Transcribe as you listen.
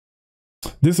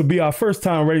This will be our first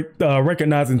time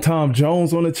recognizing Tom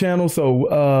Jones on the channel.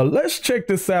 So let's check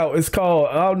this out. It's called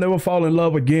I'll Never Fall in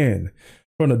Love Again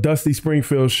from the Dusty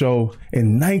Springfield show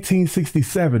in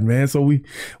 1967, man. So we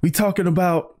talking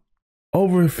about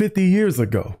over 50 years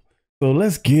ago. So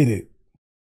let's get it.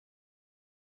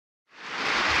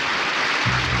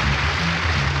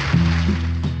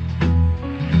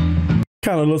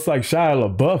 Kind of looks like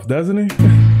Shia LaBeouf, doesn't he?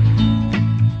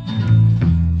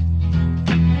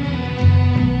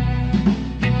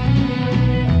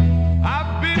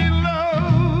 I've been in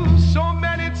love so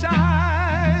many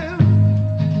times,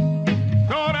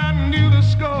 thought I knew the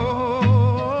score.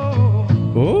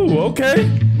 Oh, okay.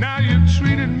 Now you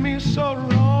treated me so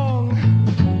wrong,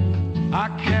 I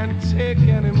can't take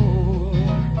anymore.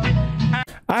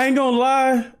 I ain't gonna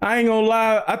lie.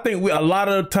 I think a lot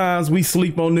of the times we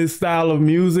sleep on this style of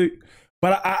music,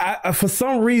 but I for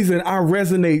some reason I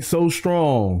resonate so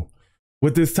strong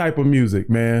with this type of music,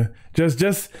 man.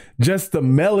 Just the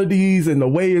melodies and the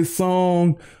way it's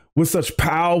sung with such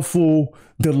powerful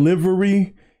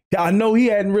delivery. I know he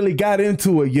hadn't really got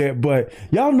into it yet, but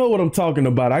y'all know what I'm talking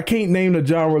about. I can't name the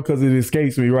genre because it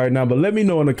escapes me right now, but let me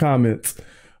know in the comments.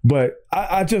 But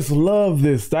I just love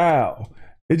this style.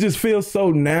 It just feels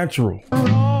so natural.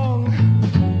 Wrong,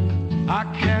 I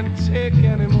can't take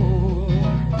anymore,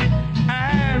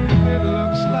 and it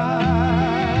looks like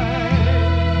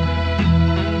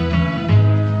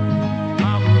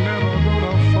I'm never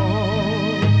gonna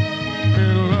fall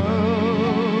in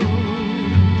love.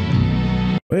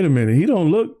 Wait a minute, he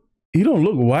don't look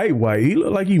white. He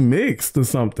look like he mixed or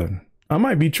something. I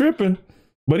might be tripping,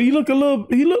 but he look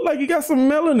like he got some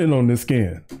melanin on his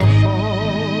skin.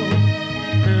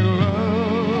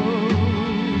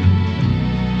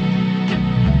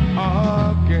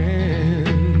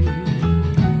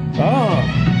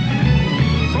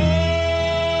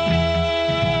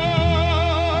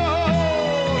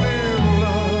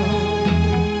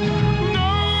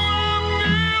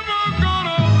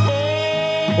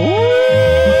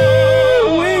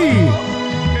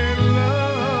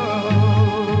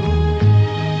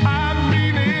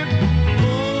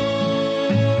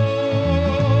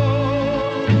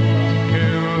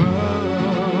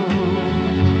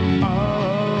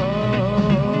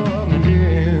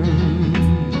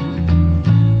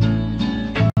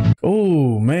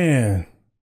 Oh man.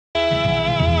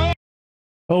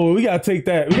 Oh, we gotta take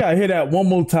that. We gotta hear that one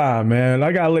more time, man.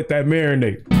 I gotta let that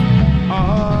marinate.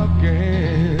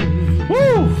 Again.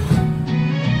 Woo!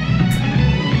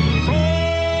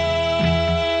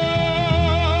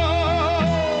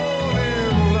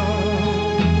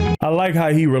 I like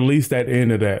how he released that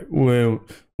end of that when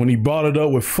he brought it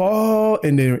up with fall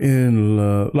and then in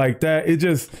love like that. It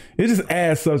just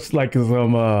adds such like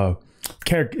some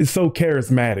it's so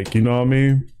charismatic, you know what I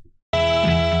mean?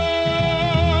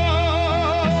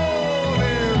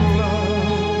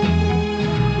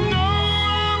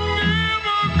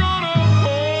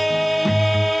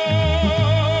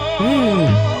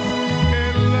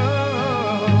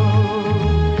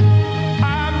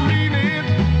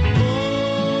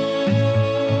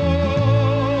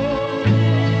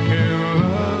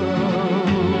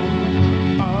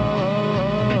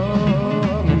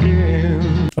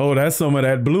 Oh, that's some of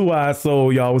that blue-eyed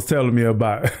soul y'all was telling me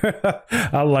about.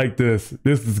 I like this.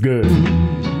 This is good.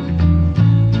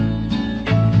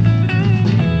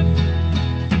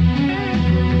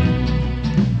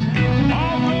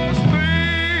 All those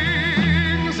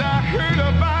things I heard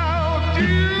about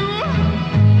you,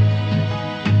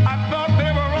 I thought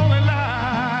they were only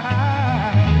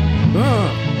lies.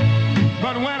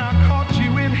 But when I caught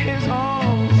you in his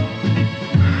arms,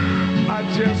 I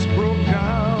just broke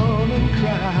down and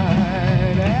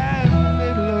cried, and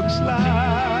it looks like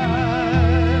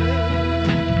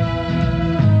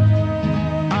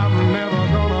I'm never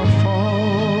gonna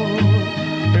fall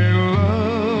in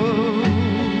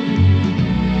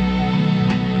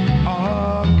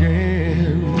love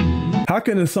again. How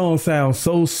can a song sound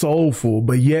so soulful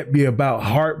but yet be about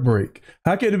heartbreak?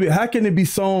 How can it be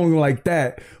sung like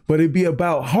that but it be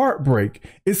about heartbreak?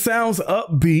 It sounds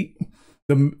upbeat.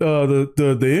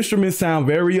 The instruments sound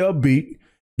very upbeat.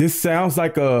 This sounds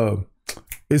like a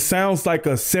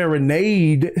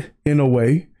serenade in a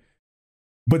way,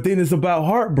 but then it's about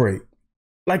heartbreak.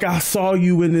 Like I saw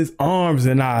you in his arms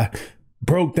and I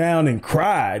broke down and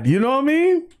cried. You know what I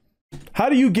mean? How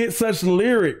do you get such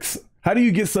lyrics? How do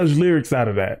you get such lyrics out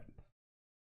of that?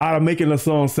 Out of making a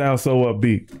song sound so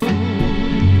upbeat.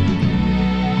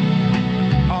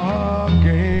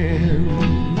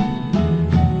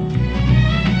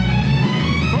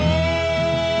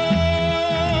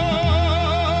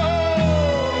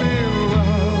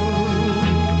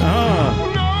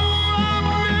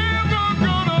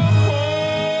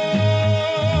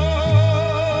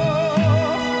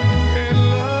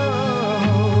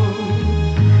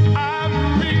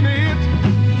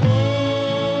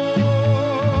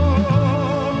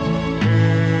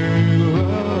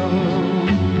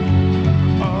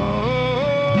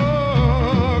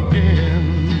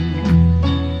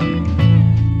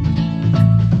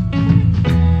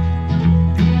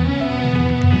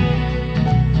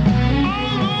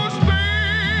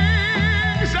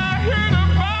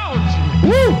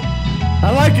 I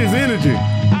like his energy.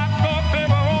 I thought they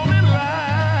were all in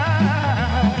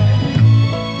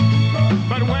line,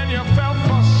 but when you fell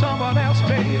for someone else,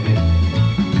 baby,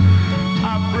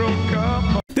 I broke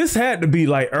up. This had to be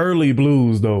like early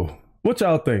blues though. What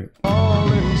y'all think?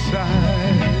 All inside,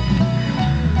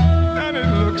 and it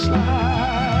looks like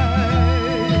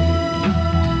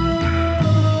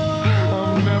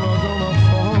I'm never gonna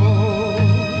fall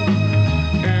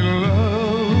in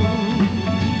love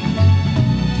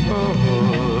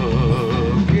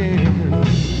again.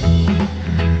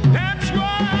 That's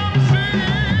why I'm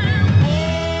singing,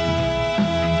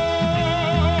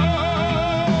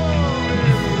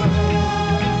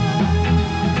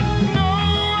 no,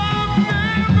 I'm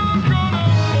never gonna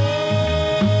fall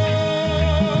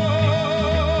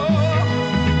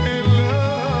in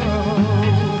love.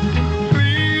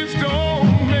 Please don't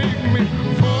make me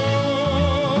fall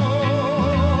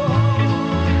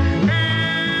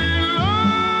in love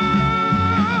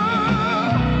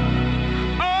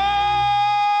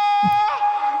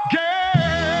again.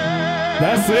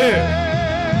 That's it.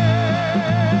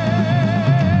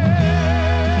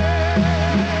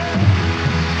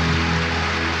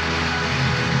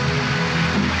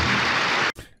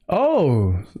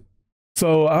 Oh,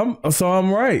 so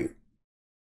I'm right.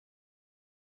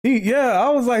 I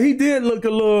was like, he did look a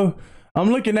little. I'm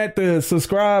looking at the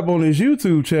subscribe on his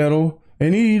YouTube channel,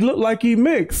 and he looked like he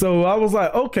mixed. So I was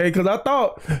like, okay, because I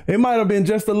thought it might have been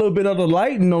just a little bit of the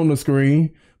lighting on the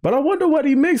screen, but I wonder what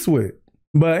he mixed with.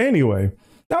 But anyway,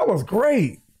 that was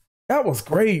great. That was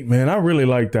great, man. I really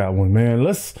like that one, man.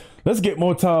 Let's get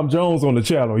more Tom Jones on the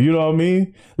channel. You know what I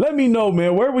mean? Let me know,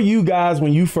 man. Where were you guys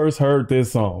when you first heard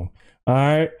this song? All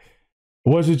right.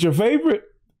 Was it your favorite?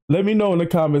 Let me know in the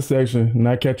comment section, and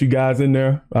I'll catch you guys in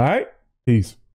there. All right. Peace.